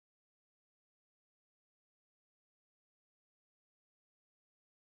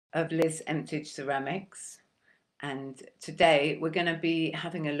of Liz Emtage ceramics, and today we're going to be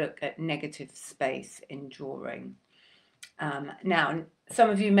having a look at negative space in drawing. Now, some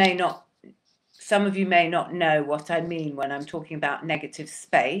of you may not know what I mean when I'm talking about negative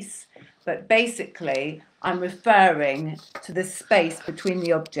space, but basically I'm referring to the space between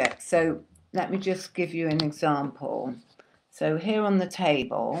the objects. So let me just give you an example. So here on the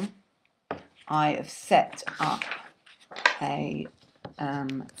table, I have set up a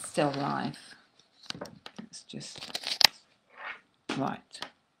still life. It's just right.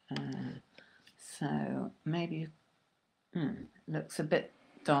 So maybe looks a bit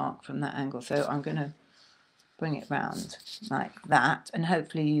dark from that angle, so I'm going to bring it round like that, and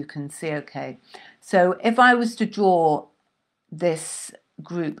hopefully you can see okay. So if I was to draw this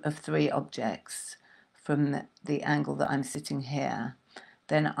group of 3 objects from the angle that I'm sitting here,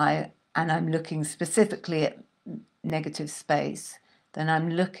 then I'm looking specifically at negative space, then I'm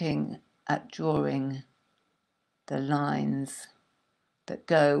looking at drawing the lines that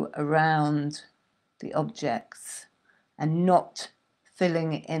go around the objects and not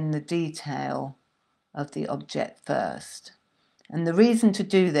filling in the detail of the object first. And the reason to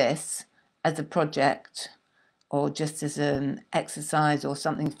do this as a project or just as an exercise or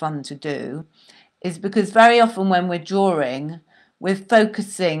something fun to do is because very often when we're drawing, we're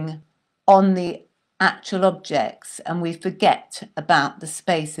focusing on the actual objects and we forget about the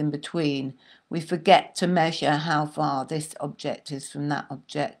space in between. We forget to measure how far this object is from that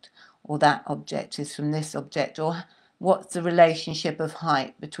object, or that object is from this object, or what's the relationship of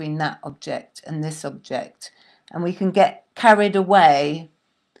height between that object and this object. And we can get carried away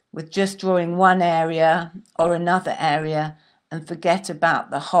with just drawing one area or another area and forget about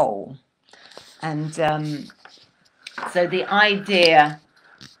the whole. And so the idea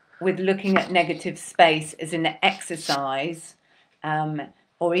with looking at negative space as an exercise,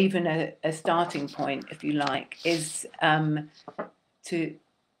 or even a starting point, if you like, is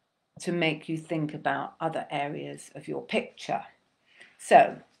to make you think about other areas of your picture.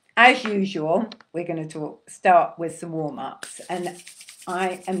 So, as usual, we're going to start with some warm-ups, and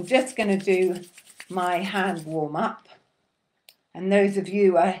I am just going to do my hand warm-up. And those of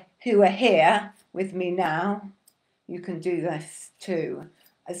you who are here with me now, you can do this too.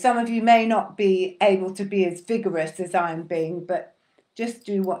 Some of you may not be able to be as vigorous as I'm being, but just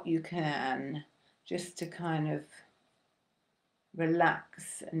do what you can, just to kind of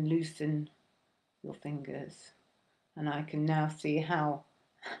relax and loosen your fingers. And I can now see how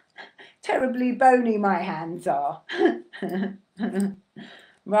terribly bony my hands are.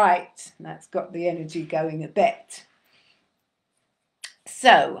 Right, that's got the energy going a bit.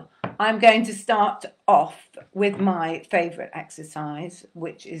 So I'm going to start off with my favourite exercise,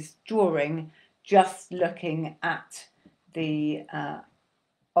 which is drawing just looking at the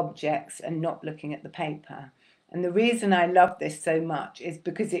objects and not looking at the paper. And the reason I love this so much is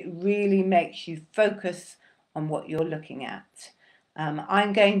because it really makes you focus on what you're looking at.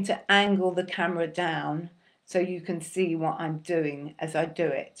 I'm going to angle the camera down so you can see what I'm doing as I do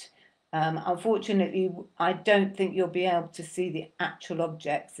it. Unfortunately, I don't think you'll be able to see the actual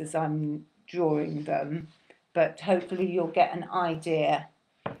objects as I'm drawing them, but hopefully you'll get an idea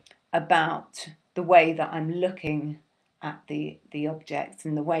about the way that I'm looking at the objects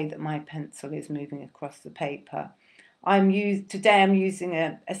and the way that my pencil is moving across the paper. Today I'm using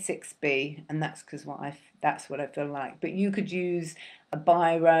a 6B, and that's because that's what I feel like. But you could use a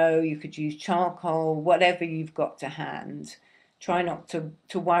biro, you could use charcoal, whatever you've got to hand. Try not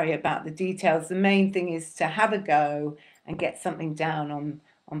to worry about the details. The main thing is to have a go and get something down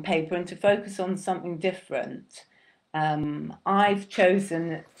on paper and to focus on something different. I've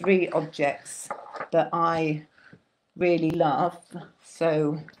chosen 3 objects that I really love.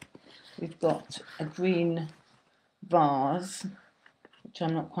 So we've got a green vase, which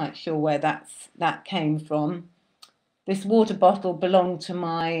I'm not quite sure where that came from. This water bottle belonged to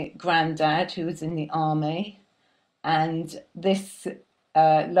my granddad, who was in the army. And this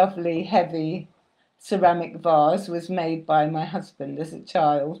lovely heavy ceramic vase was made by my husband as a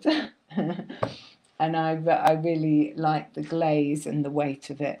child. And I really like the glaze and the weight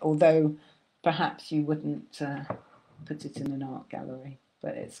of it, although perhaps you wouldn't put it in an art gallery,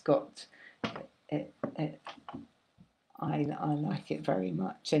 but it's got it. I like it very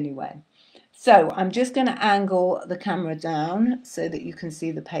much anyway. So I'm just going to angle the camera down so that you can see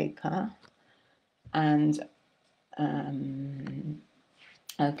the paper. And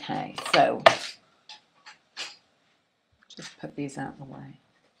okay, so just put these out of the way.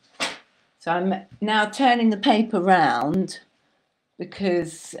 So I'm now turning the paper round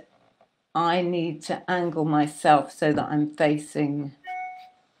because I need to angle myself so that I'm facing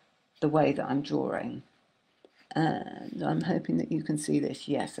the way that I'm drawing. And I'm hoping that you can see this.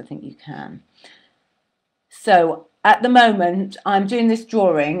 Yes, I think you can. So at the moment, I'm doing this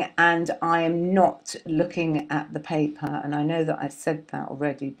drawing and I am not looking at the paper. And I know that I've said that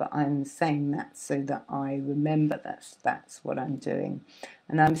already, but I'm saying that so that I remember that's what I'm doing.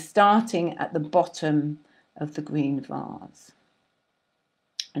 And I'm starting at the bottom of the green vase.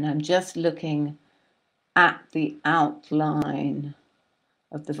 And I'm just looking at the outline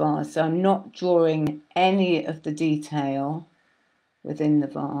of the vase. So I'm not drawing any of the detail within the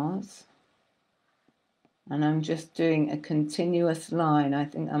vase. And I'm just doing a continuous line. I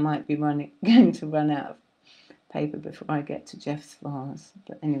think I might be going to run out of paper before I get to Jeff's vase.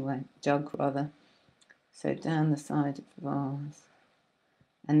 But anyway, jug rather. So down the side of the vase.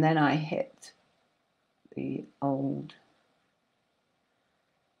 And then I hit the old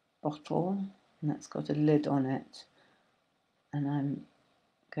bottle. And that's got a lid on it. And I'm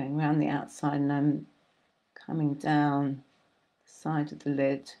going around the outside and I'm coming down the side of the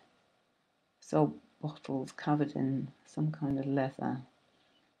lid. This old bottle's covered in some kind of leather.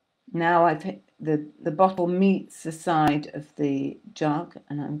 Now I've hit the bottle meets the side of the jug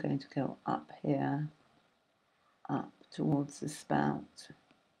and I'm going to go up here, up towards the spout,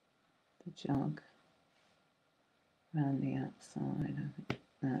 the jug, around the outside.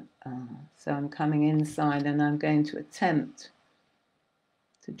 So I'm coming inside and I'm going to attempt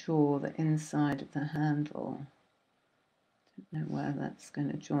to draw the inside of the handle. Don't know where that's going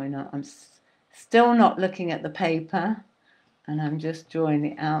to join up. I'm still not looking at the paper and I'm just drawing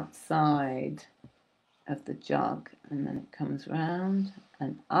the outside of the jug and then it comes round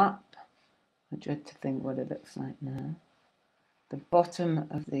and up. I dread to think what it looks like now. The bottom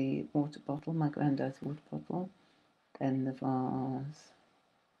of the water bottle, my granddad's water bottle, then the vase.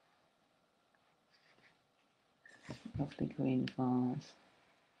 Lovely green vase.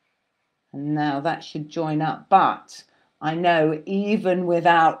 And now that should join up, but I know even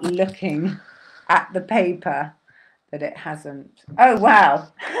without looking at the paper that it hasn't. Oh, wow.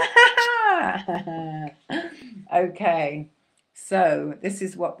 Okay, so this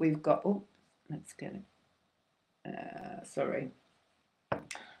is what we've got. Oh, let's get it. Sorry.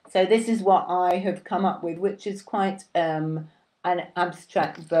 So this is what I have come up with, which is quite an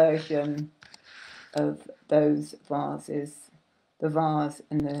abstract version of those vases. The vase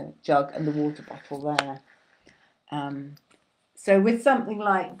and the jug and the water bottle there. So with something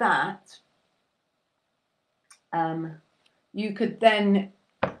like that, you could then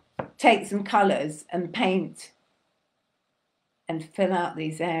take some colours and paint and fill out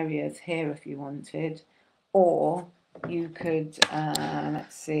these areas here if you wanted, or you could,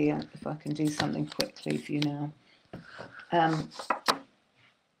 let's see if I can do something quickly for you now.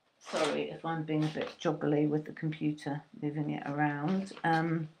 Sorry if I'm being a bit joggly with the computer, moving it around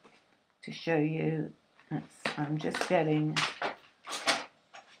to show you. I'm just getting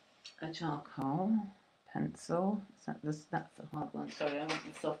a charcoal pencil. That's the hard one. Sorry, I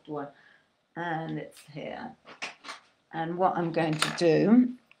want the soft one. And it's here. And what I'm going to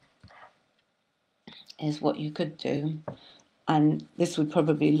do is what you could do. And this would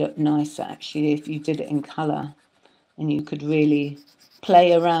probably look nicer actually if you did it in colour. And you could really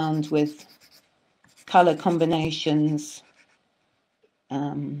play around with colour combinations.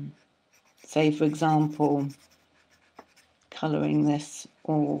 Say, for example, colouring this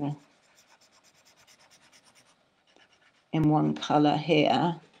all in one colour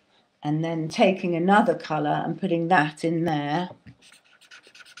here, and then taking another colour and putting that in there.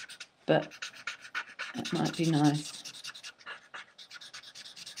 But it might be nice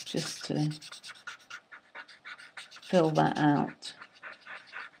just to fill that out.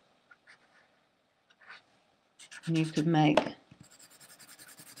 And you could make,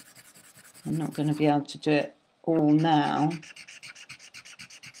 I'm not going to be able to do it all now,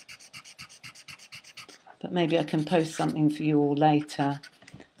 but maybe I can post something for you all later.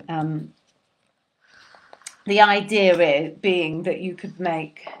 The idea being that you could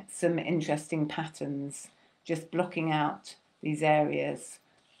make some interesting patterns, just blocking out these areas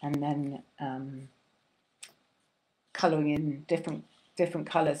and then colouring in different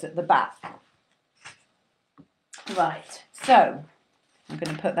colours at the back. Right, so I'm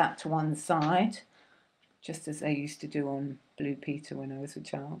going to put that to one side, just as they used to do on Blue Peter when I was a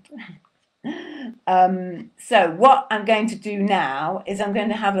child. So what I'm going to do now is I'm going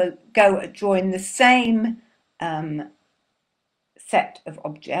to have a go at drawing the same set of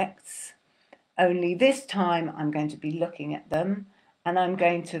objects, only this time I'm going to be looking at them and I'm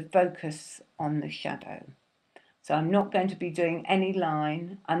going to focus on the shadow. So I'm not going to be doing any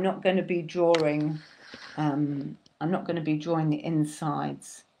line. I'm not going to be drawing the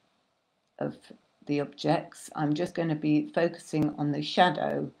insides of the objects. I'm just going to be focusing on the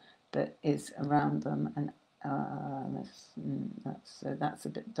shadow that is around them, and that's a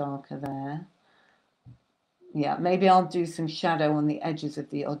bit darker there. Yeah, maybe I'll do some shadow on the edges of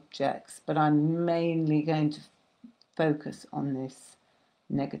the objects, but I'm mainly going to focus on this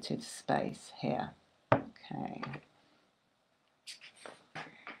negative space here. Okay.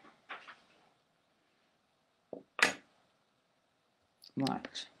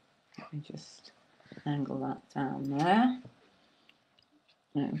 Right, let me just angle that down there.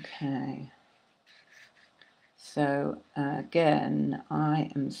 Okay. So again, I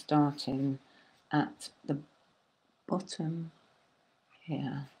am starting at the bottom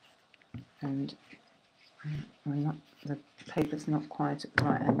here, and the paper's not quite at the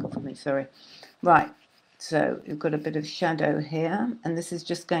right angle for me, sorry. Right, so you've got a bit of shadow here, and this is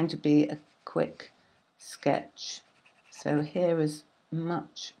just going to be a quick sketch. So here is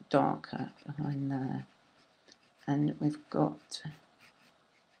much darker behind there, and we've got,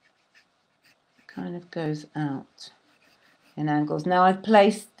 kind of goes out in angles. Now I've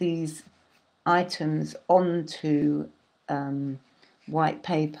placed these items onto white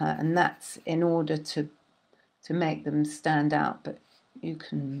paper, and that's in order to make them stand out, but you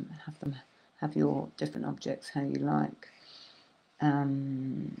can have your different objects how you like.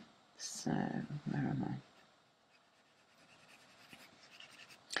 So where am I?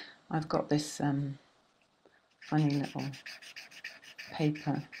 I've got this funny little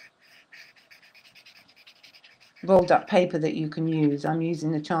paper, rolled up paper that you can use. I'm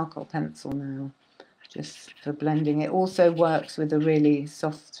using the charcoal pencil now, just for blending. It also works with a really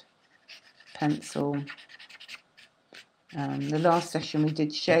soft pencil. The last session we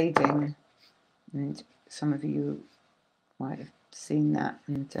did shading, and some of you might have seen that,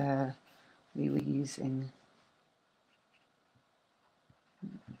 and we were using,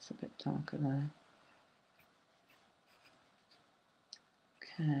 it's a bit darker there.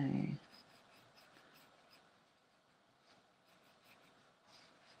 Okay.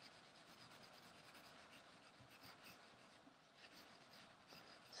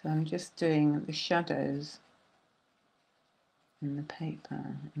 So I'm just doing the shadows in the paper,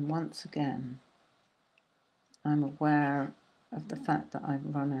 and once again I'm aware of the fact that I've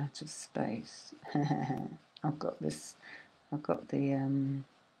run out of space. I've got the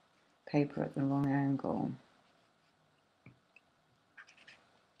paper at the wrong angle.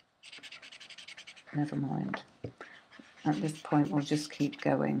 Never mind. At this point we'll just keep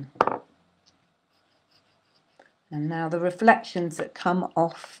going. And now the reflections that come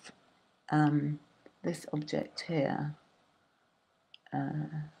off this object here,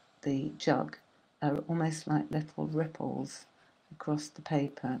 the jug, are almost like little ripples across the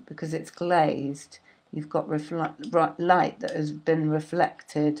paper. Because it's glazed, you've got light that has been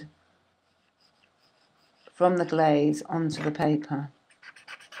reflected from the glaze onto the paper.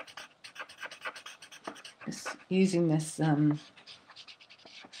 Using this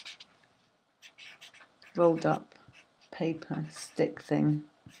rolled up paper stick thing,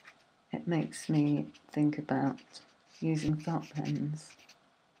 it makes me think about using felt pens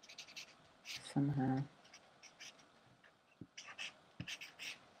somehow.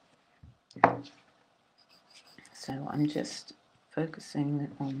 So I'm just focusing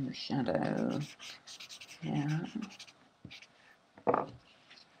on the shadow here,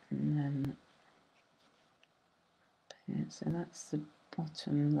 and then here, so that's the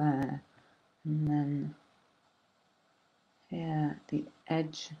bottom there, and then here the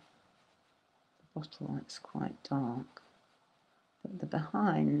edge of the bottle, it's quite dark, but the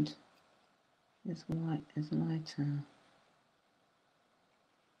behind is white, is lighter.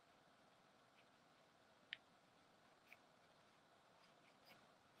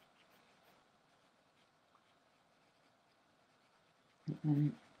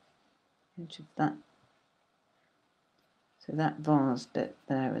 And edge of that, so that vase bit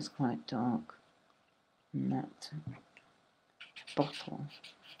there is quite dark, and that bottle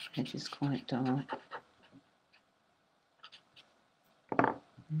edge is quite dark,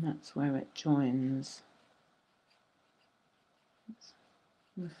 and that's where it joins.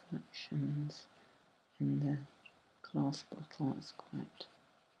 Reflections in the glass bottle, it's quite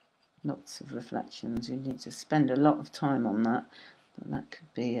lots of reflections. You need to spend a lot of time on that, but that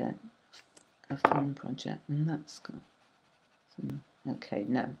could be a fun project. And that's got some, okay,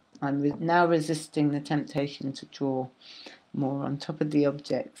 no, I'm now resisting the temptation to draw more on top of the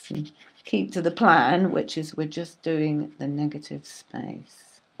objects and keep to the plan, which is we're just doing the negative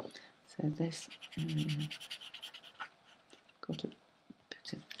space. So this got a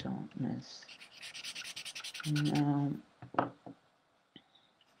bit of darkness, and now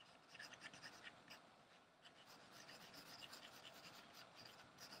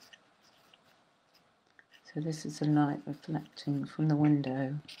So this is the light reflecting from the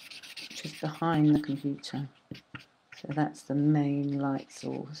window, which is behind the computer. So that's the main light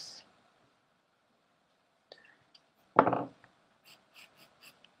source.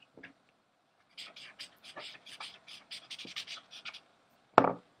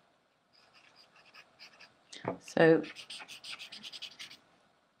 So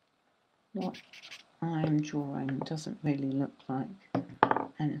what I'm drawing doesn't really look like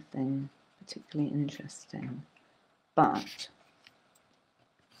anything particularly interesting, but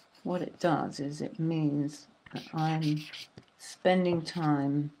what it does is it means that I'm spending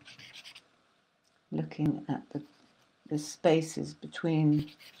time looking at the spaces between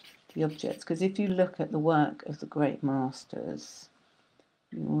the objects, because if you look at the work of the great masters,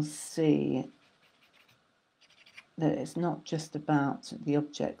 you will see that it's not just about the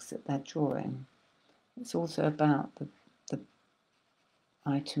objects that they're drawing, it's also about the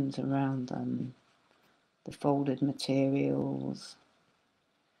items around them, the folded materials,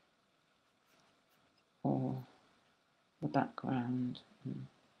 or the background.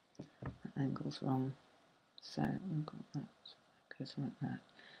 That angle's wrong, so we've got that, it goes like that.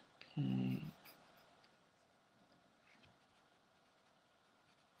 Okay.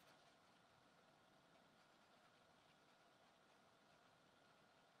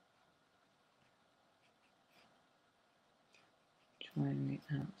 Drawing the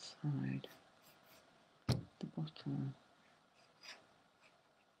outside, the bottom.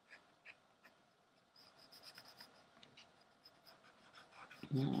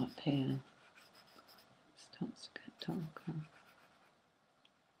 Now up here, it starts to get darker.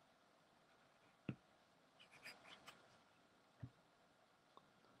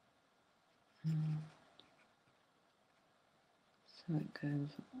 So it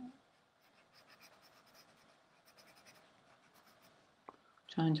goes.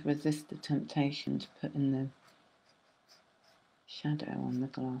 Trying to resist the temptation to put in the shadow on the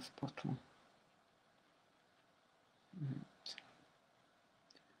glass bottle. It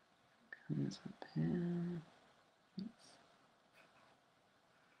comes up here.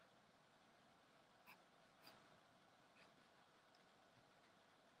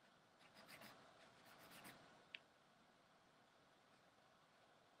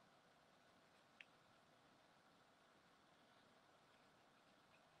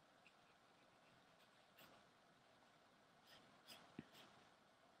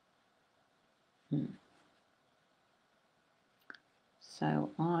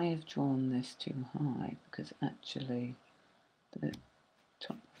 So I've drawn this too high because actually the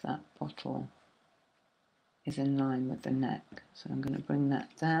top of that bottle is in line with the neck. So I'm going to bring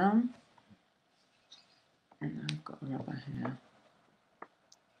that down, and I've got rubber here.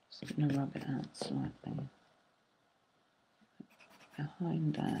 Just going to rub it out slightly.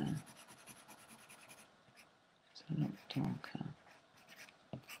 Behind there, it's a lot darker,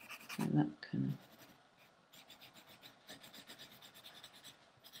 and that can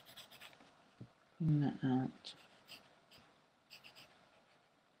bring that out.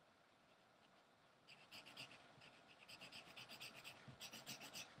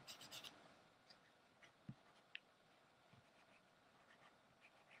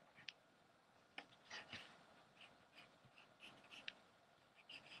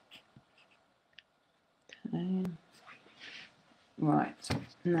 Okay. Right,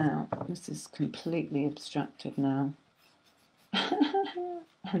 now this is completely abstracted now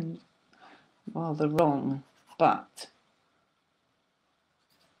and rather wrong, but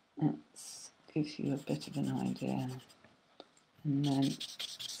it gives you a bit of an idea, and then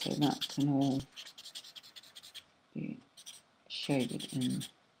so that can all be shaded in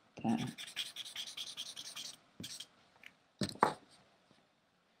there.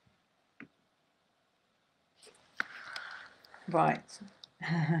 Right.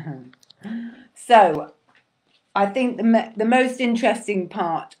 So I think the most interesting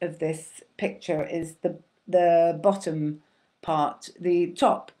part of this picture is the bottom part. The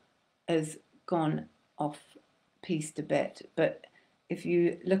top has gone off pieced a bit, but if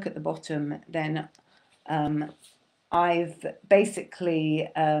you look at the bottom, then I've basically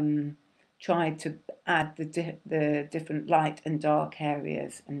tried to add the different light and dark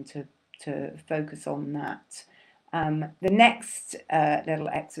areas and to focus on that. The next little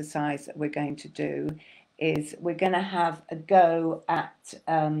exercise that we're going to do is we're going to have a go at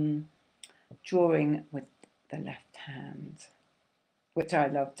drawing with the left hand, which I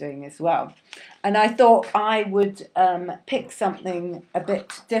love doing as well. And I thought I would pick something a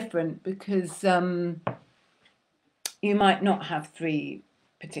bit different because you might not have 3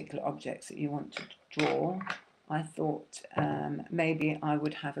 particular objects that you want to draw. I thought maybe I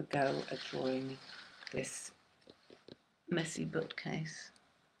would have a go at drawing this messy bookcase,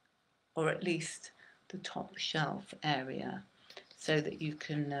 or at least the top shelf area, so that you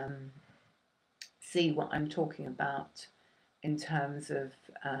can see what I'm talking about in terms of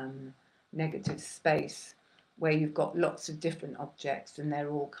negative space, where you've got lots of different objects and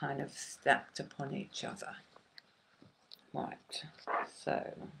they're all kind of stacked upon each other. Right, so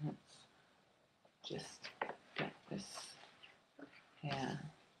let's just get this here.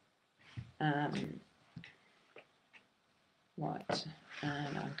 Right,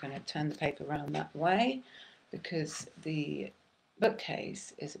 and I'm going to turn the paper around that way because the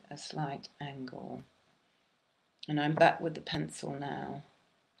bookcase is at a slight angle. And I'm back with the pencil now.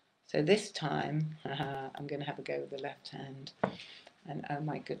 So this time, I'm going to have a go with the left hand. And oh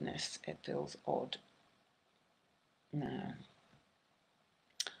my goodness, it feels odd. Now,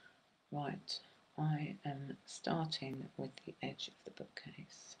 right, I am starting with the edge of the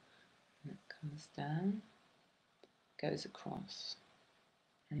bookcase. And it comes down, goes across.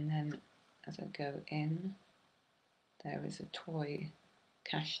 And then as I go in, there is a toy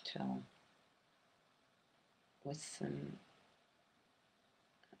cash till with some,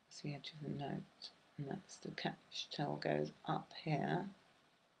 that's the edge of the note, and that's the cash till goes up here.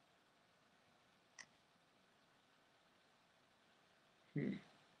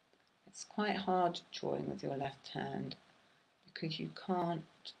 It's quite hard drawing with your left hand because you can't,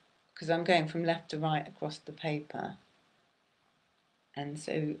 because I'm going from left to right across the paper, and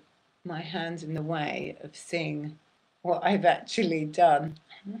so my hand's in the way of seeing what I've actually done.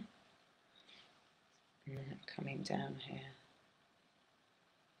 And then coming down here,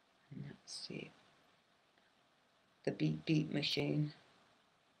 and that's the beep beep machine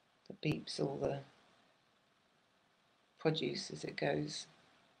that beeps all the produce as it goes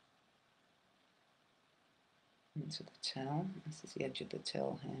into the till. This is the edge of the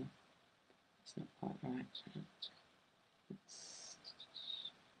till here. It's not quite right.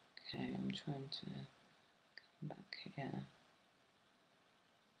 Okay, I'm trying to come back here.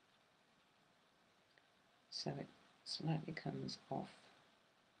 So it slightly comes off.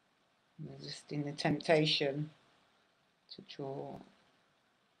 I'm resisting the temptation to draw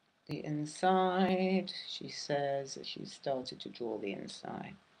the inside. She says that she's started to draw the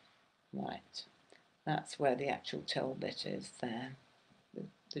inside. Right, that's where the actual till bit is there.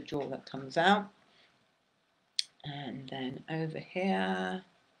 The drawer that comes out. And then over here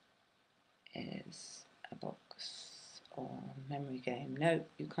is a box or memory game. No,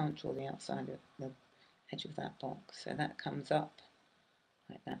 you can't draw the outside of the edge of that box. So that comes up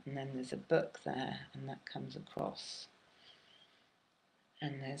like that, and then there's a book there, and that comes across.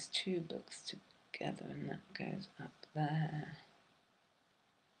 And there's two books together, and that goes up there.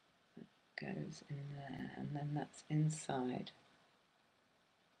 That goes in there, and then that's inside.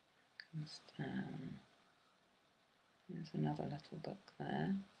 Comes down. There's another little book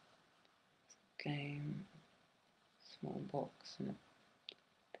there. Game, small box, and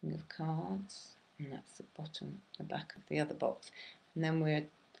a thing of cards, and that's the bottom, the back of the other box. And then we're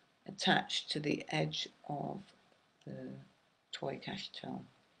attached to the edge of the toy cash till.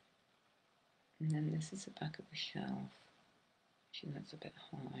 And then this is the back of the shelf. Actually, that's a bit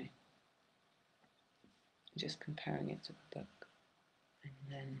high. Just comparing it to the book. And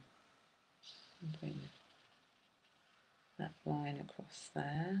then bring that line across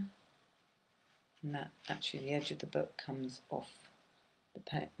there. And that actually the edge of the book comes off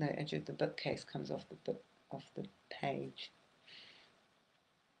the edge of the bookcase comes off the page.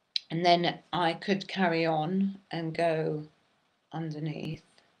 And then I could carry on and go underneath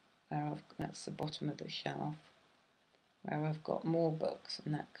where that's the bottom of the shelf, where I've got more books,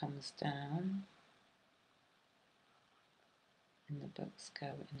 and that comes down. And the books go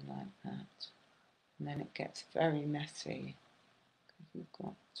in like that. And then it gets very messy because you've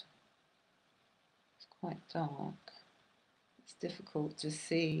got, it's quite dark. It's difficult to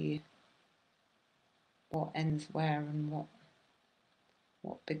see what ends where and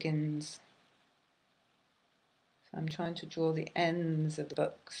what begins. So I'm trying to draw the ends of the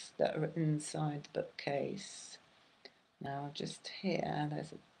books that are inside the bookcase. Now just here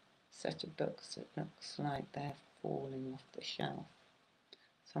there's a set of books that looks like they're falling off the shelf.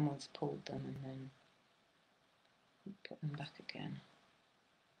 Someone's pulled them and then put them back again.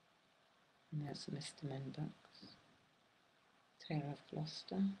 And there's the Mr. Men books. Tale of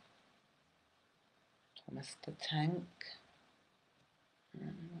Gloucester. Thomas the Tank.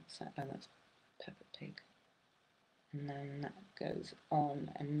 And what's that? Oh, that's Peppa Pig. And then that goes on,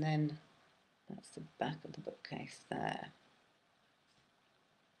 and then that's the back of the bookcase there.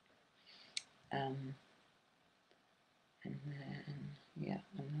 And then, yeah,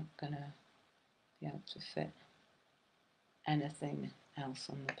 I'm not gonna be able to fit anything else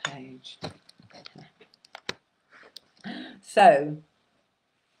on the page. So,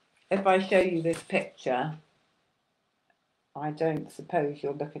 if I show you this picture, I don't suppose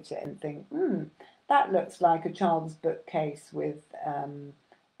you'll look at it and think, that looks like a child's bookcase with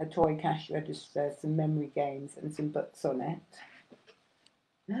a toy cash register, some memory games and some books on it.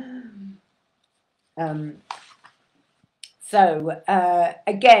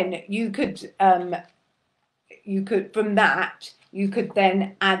 Again, you could from that, you could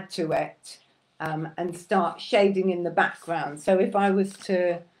then add to it and start shading in the background. So if I was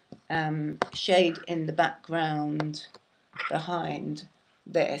to shade in the background behind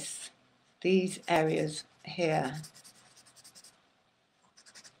this, these areas here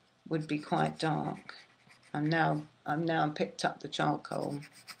would be quite dark. I'm now picked up the charcoal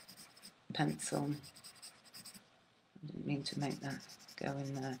pencil. I didn't mean to make that go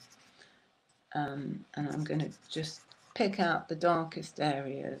in there. And I'm going to just pick out the darkest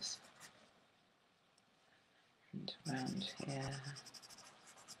areas. And around here,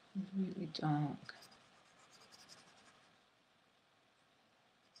 really dark.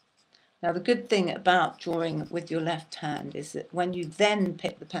 Now the good thing about drawing with your left hand is that when you then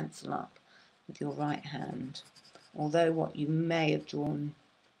pick the pencil up with your right hand, although what you may have drawn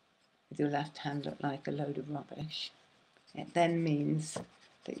with your left hand looked like a load of rubbish, it then means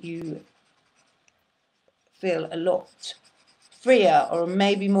that you feel a lot freer or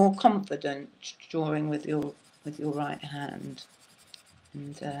maybe more confident drawing with your right hand,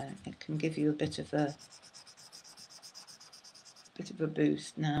 and it can give you a bit of a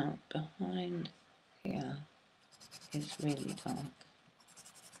boost. Now behind here is really dark.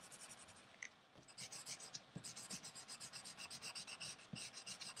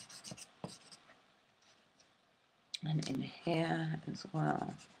 And in here as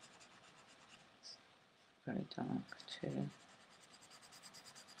well, it's very dark too.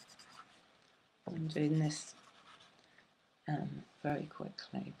 I'm doing this very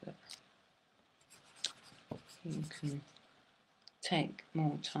quickly, but you can take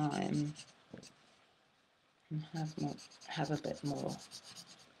more time and have a bit more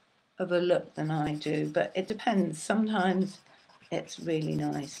of a look than I do, but it depends. Sometimes it's really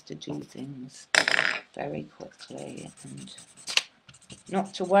nice to do things very quickly and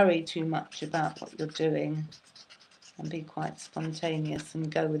not to worry too much about what you're doing and be quite spontaneous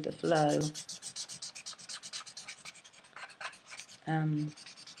and go with the flow.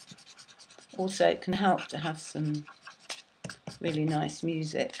 Also, it can help to have some really nice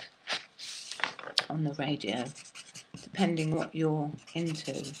music on the radio, depending what you're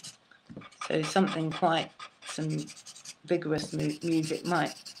into. So something some vigorous music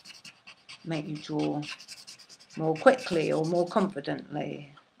might make you draw more quickly or more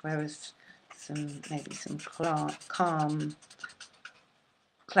confidently, whereas maybe some calm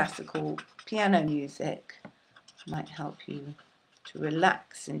classical piano music might help you to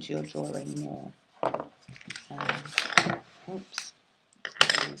relax into your drawing more. Oops,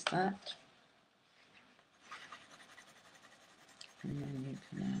 use that. And then you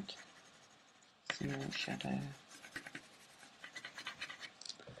can add some more shadow.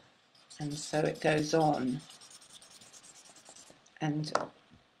 And so it goes on. And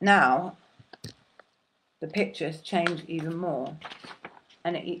now the pictures change even more,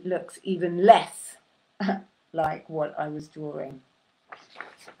 and it looks even less like what I was drawing.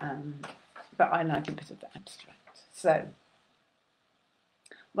 But I like a bit of the abstract. So,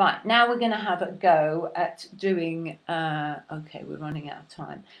 right, now we're going to have a go at doing, okay, we're running out of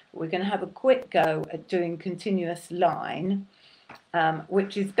time. We're going to have a quick go at doing continuous line,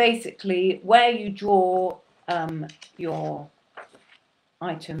 which is basically where you draw your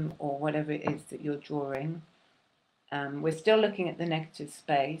item or whatever it is that you're drawing. We're still looking at the negative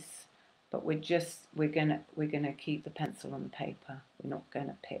space, but we're gonna keep the pencil on the paper. We're not going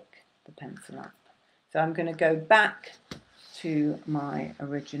to pick the pencil up. So I'm going to go back to my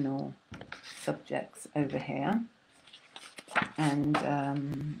original subjects over here, and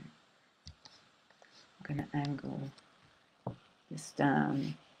I'm going to angle this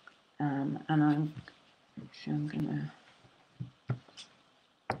down, and I'm going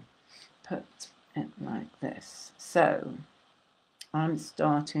to put it like this. So I'm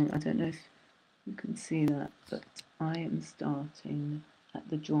starting, I don't know if you can see that, but I am starting at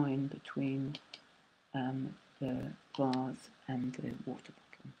the join between the vase and the water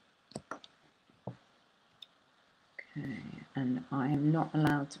bottle. Okay, and I am not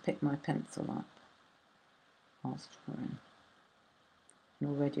allowed to pick my pencil up whilst drawing. And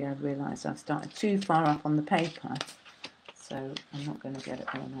already I've realised I've started too far up on the paper, so I'm not going to get it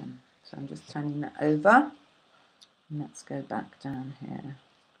all in. So I'm just turning that over. And let's go back down here.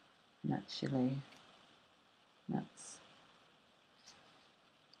 And actually, that's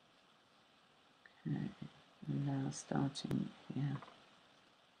okay. And now starting here.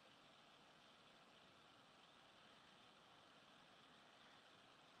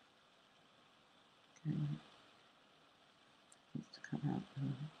 Okay. Needs to come out.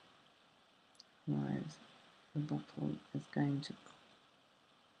 Otherwise, the bottle is going to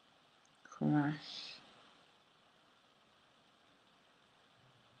crash.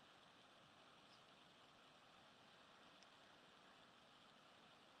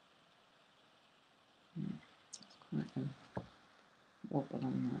 It's quite a wobble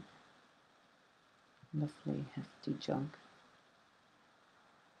on that lovely hefty jug.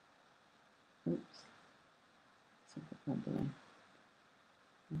 Oops, it's a bit wobbly.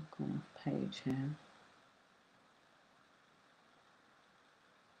 I've gone off page here.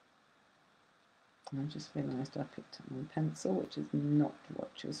 I just realised I picked up my pencil, which is not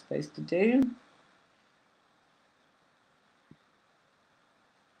what you're supposed to do.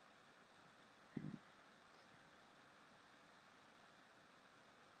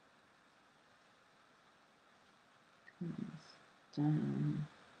 Down.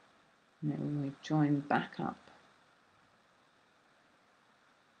 And then we join back up.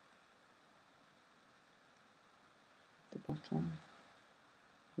 The bottle,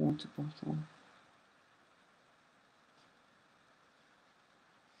 water bottle.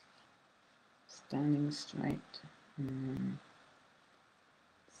 Standing straight, and then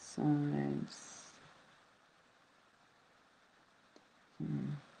sides,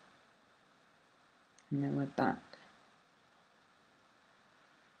 and then we're back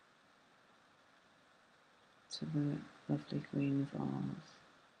to the lovely green vase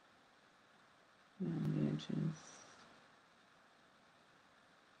around the edges.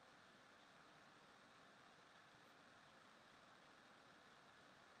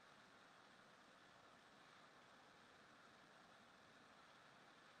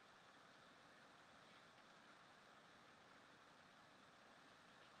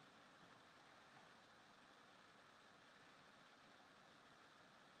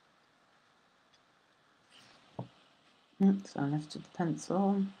 So I lifted the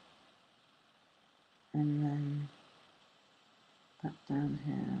pencil and then back down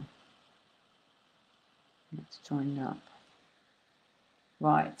here. It's joined up.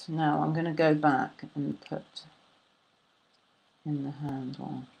 Right, now I'm going to go back and put in the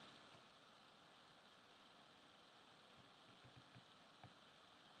handle.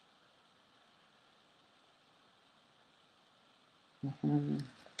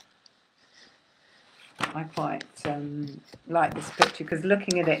 I quite like this picture because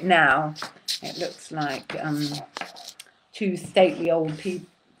looking at it now, it looks like two stately old people,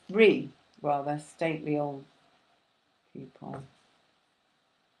 three rather stately old people.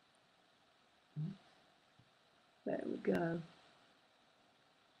 There we go.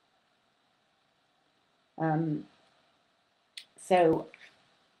 So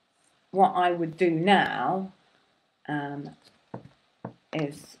what I would do now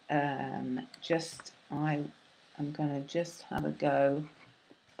is I'm going to just have a go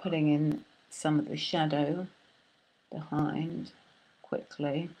putting in some of the shadow behind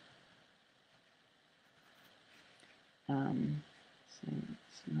quickly. So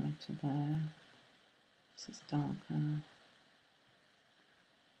it's lighter there. This is darker.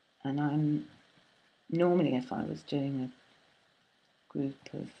 And I'm normally, if I was doing a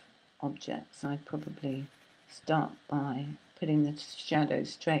group of objects, I'd probably start by putting the shadow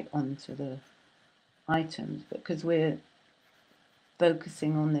straight onto the items, but because we're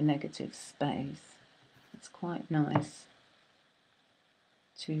focusing on the negative space, it's quite nice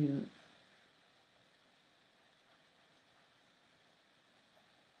to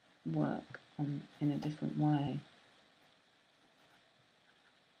work on in a different way.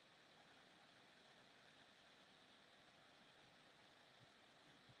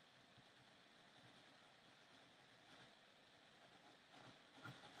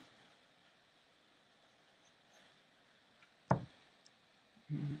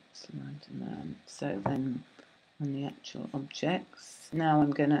 So then on the actual objects, now I'm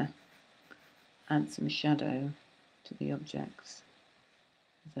going to add some shadow to the objects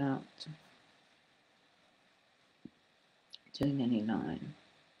without doing any line.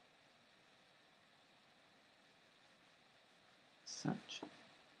 Such.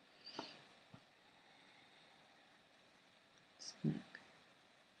 Neck.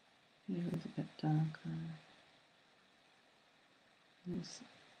 Here is a bit darker. There's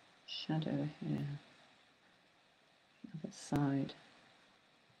shadow here. The other side.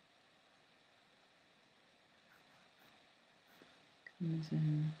 And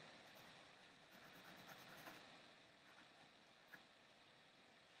then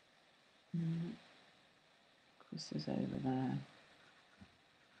crosses over there.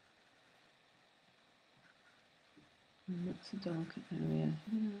 And that's a darker area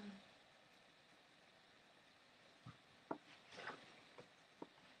here.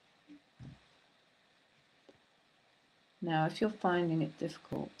 Now, if you're finding it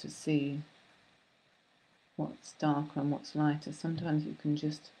difficult to see what's darker and what's lighter, sometimes you can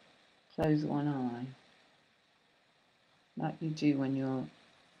just close one eye, like you do when you're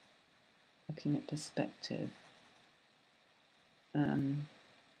looking at perspective. And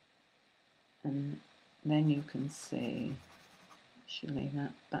then you can see, actually,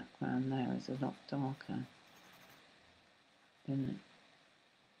 that background there is a lot darker than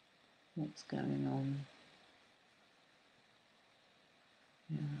what's going on.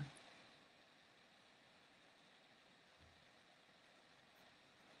 Yeah.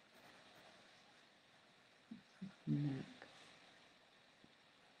 Neck.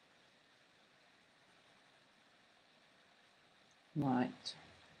 Right.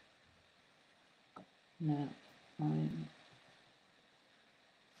 Now I'm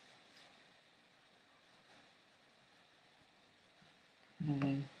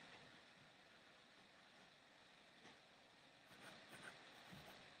okay.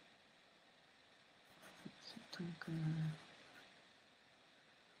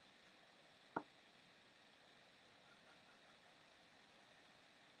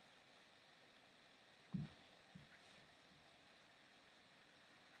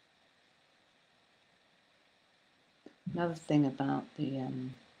 Another thing about the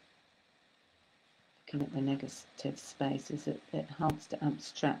looking at the negative space is that it helps to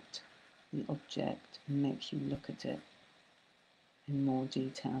abstract the object and makes you look at it in more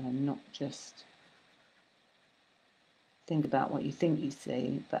detail and not just think about what you think you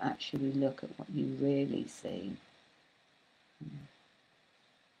see, but actually look at what you really see. Okay.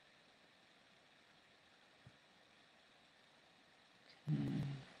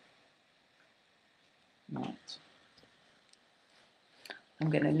 Right. I'm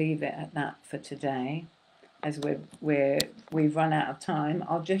going to leave it at that for today, as we've run out of time.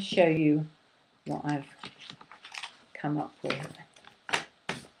 I'll just show you what I've come up with.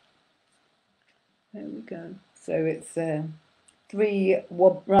 There we go. So it's three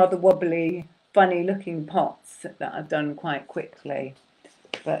rather wobbly, funny looking pots that I've done quite quickly,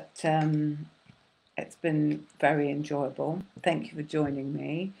 but it's been very enjoyable. Thank you for joining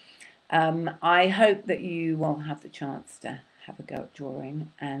me. I hope that you will have the chance to have a go at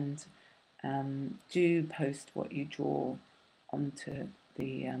drawing, and do post what you draw onto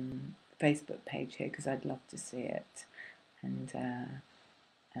the Facebook page here, because I'd love to see it, and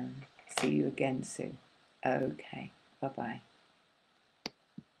see you again soon. Okay, bye-bye.